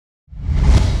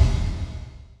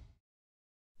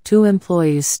Two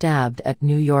employees stabbed at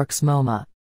New York's MoMA.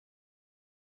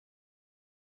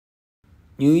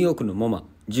 ニューヨークのMoMA、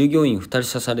従業員2人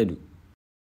刺される。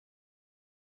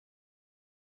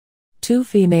Two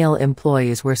female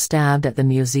employees were stabbed at the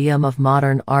Museum of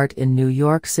Modern Art in New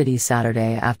York City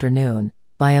Saturday afternoon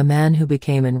by a man who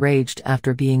became enraged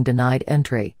after being denied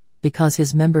entry because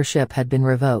his membership had been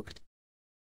revoked.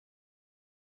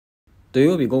 土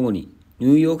曜日午後にニ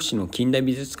ューヨーク市の近代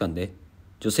美術館で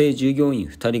女性従業員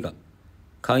2人が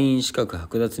会員資格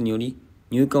剥奪により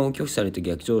入館を拒否されて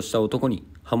逆上した男に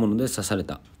刃物で刺され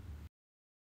た。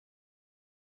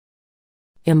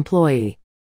Employee.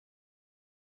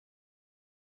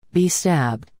 Be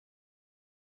stabbed.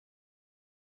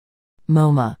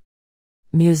 MoMA.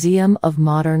 Museum of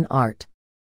Modern Art.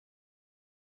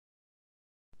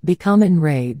 Become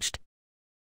enraged.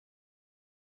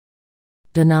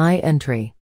 Deny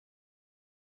entry.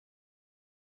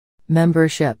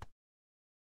 Membership.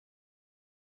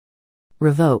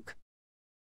 Revoke.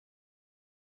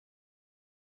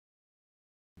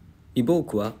 リボー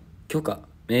クは許可、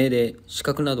命令、資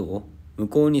格などを無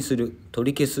効にする、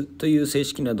取り消すという正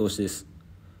式な動詞です。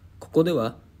ここで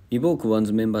はリボークワン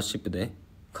ズメンバーシップで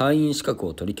会員資格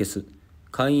を取り消す、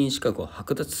会員資格を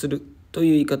剥奪するとい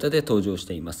う言い方で登場し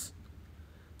ています。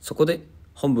そこで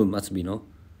本文末尾の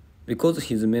Because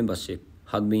his membership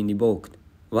had been revoked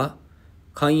は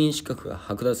会員資格が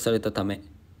剥奪されたため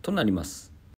となりま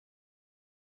す。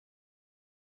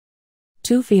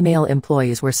Two female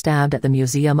employees were stabbed at the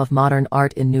Museum of Modern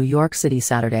Art in New York City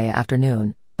Saturday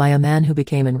afternoon by a man who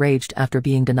became enraged after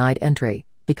being denied entry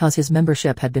because his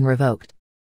membership had been revoked.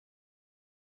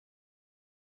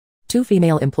 Two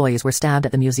female employees were stabbed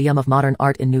at the Museum of Modern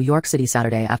Art in New York City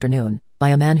Saturday afternoon by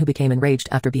a man who became enraged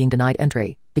after being denied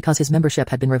entry because his membership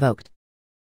had been revoked.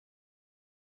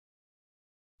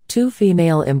 Two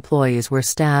female employees were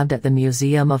stabbed at the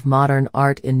Museum of Modern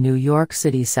Art in New York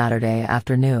City Saturday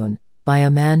afternoon by a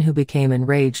man who became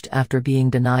enraged after being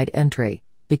denied entry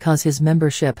because his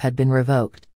membership had been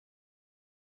revoked.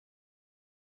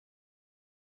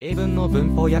 英文の文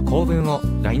法や構文を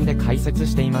LINE で解説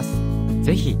しています。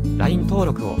ぜひ LINE 登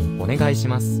録をお願いし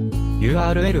ます。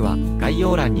URL は概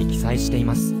要欄に記載してい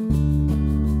ます。